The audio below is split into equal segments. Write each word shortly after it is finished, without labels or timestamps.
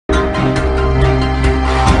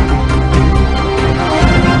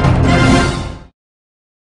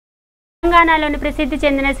తెలంగాణలోని ప్రసిద్ధి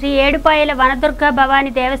చెందిన శ్రీ ఏడుపాయల వనదుర్గ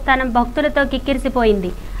భవాని దేవస్థానం భక్తులతో కిక్కిరిసిపోయింది.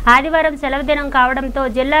 ఆదివారం సెలవు దినం కావడంతో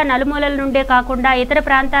జిల్లా నలుమూలల నుండే కాకుండా ఇతర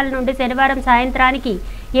ప్రాంతాల నుండి శనివారం సాయంత్రానికి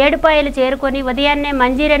ఏడుపాయలు చేరుకొని ఉదయాన్నే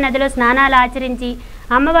మంజీర నదిలో స్నానాలు ఆచరించి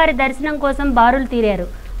అమ్మవారి దర్శనం కోసం బారులు తీరారు.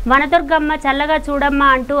 వనదుర్గమ్మ చల్లగా చూడమ్మ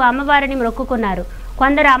అంటూ అమ్మవారిని మొక్కుకున్నారు.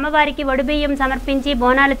 కొందరు అమ్మవారికి వడిబియ్యం సమర్పించి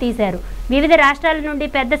బోనాలు తీశారు. వివిధ రాష్ట్రాల నుండి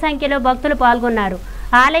పెద్ద సంఖ్యలో భక్తులు పాల్గొన్నారు.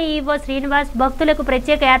 ఆలయ ఈవో శ్రీనివాస్ భక్తులకు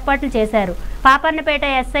ప్రత్యేక ఏర్పాట్లు చేశారు. పాపన్నపేట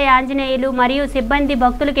ఎస్ఐ ఆంజనేయులు మరియు సిబ్బంది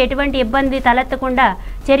భక్తులకు ఎటువంటి ఇబ్బంది తలెత్తకుండా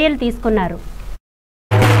చర్యలు తీసుకున్నారు.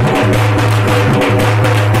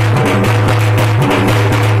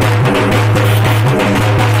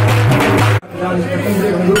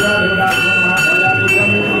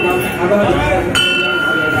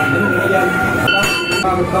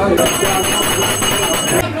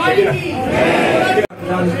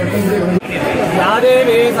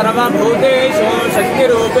 यादेवी सर्वभूतेषु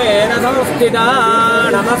शक्तिरूपेण संस्थिता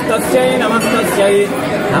नमस्तस्यै नमस्तस्यै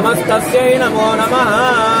नमस्तस्यै नमो नमः।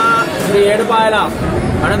 श्री ఏడుపాయల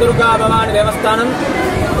వనదుర్గా భవాని దేవస్థానం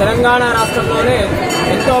తెలంగాణ రాష్ట్రంలోనే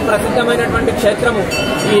ఎంతో ప్రసిద్ధమైనటువంటి క్షేత్రము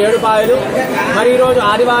ఈ ఏడుపాయలు. మరి ఈరోజు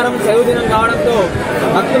ఆదివారం సెలవు దినం కావడంతో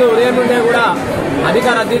భక్తులు ఉదయం నుండే కూడా అధిక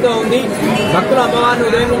రద్దీతో ఉంది. భక్తులు అమ్మవారిని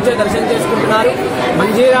ఉదయం నుంచే దర్శనం చేసుకుంటున్నారు.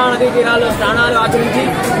 మంజీరా నదీ తీరాల్లో స్నానాలు ఆచరించి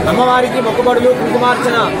అమ్మవారికి మొక్కుబడులు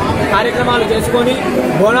కుంకుమార్చన కార్యక్రమాలు చేసుకొని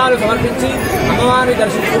బోనాలు సమర్పించి అమ్మవారిని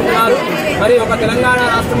దర్శించుకుంటున్నారు. మరి ఒక తెలంగాణ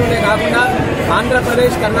రాష్ట్రం నుండే కాకుండా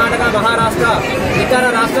ఆంధ్రప్రదేశ్, కర్ణాటక, మహారాష్ట్ర ఇతర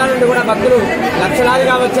రాష్ట్రాల నుండి కూడా భక్తులు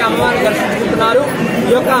లక్షలాదిగా వచ్చి అమ్మవారిని దర్శించుకుంటున్నారు.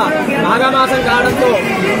 ఈ యొక్క మాఘమాసం కావడంతో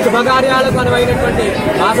శుభకార్యాలకు అనువైనటువంటి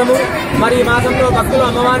మాసము. మరి ఈ మాసంలో భక్తులు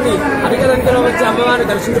అమ్మవారిని అధిక సంఖ్యలో వచ్చి అమ్మవారిని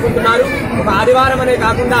దర్శించుకుంటున్నారు. ఒక ఆదివారం అనే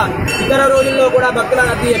కాకుండా ఇతర రోజుల్లో కూడా భక్తుల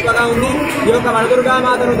రద్దీ ఎక్కువగా ఉంది. ఈ యొక్క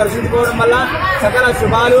వనదుర్గామాతను దర్శించుకోవడం వల్ల సకల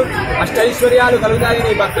శుభాలు అష్టైశ్వర్యాలు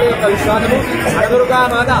కలుగుతాయని భక్తుల యొక్క విశ్వాసము.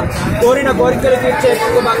 వనదుర్గామాత కోరిన కోరికలు తీర్చే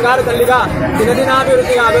బంగారు తల్లిగా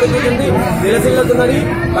దినదినాభివృద్ధిగా అభివృద్ధి చెంది విలసిల్లుతున్నది.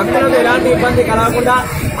 భక్తులకు ఎలాంటి ఇబ్బంది కలగకుండా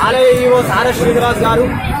ఆలయ ఈవో సార శ్రీనివాస్ గారు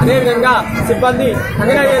అదేవిధంగా సిబ్బంది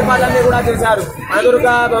తగిన ఏర్పాట్లన్నీ కూడా చేశారు.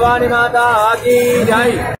 వనదుర్గా భవాని మాత ఆకి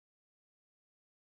జై.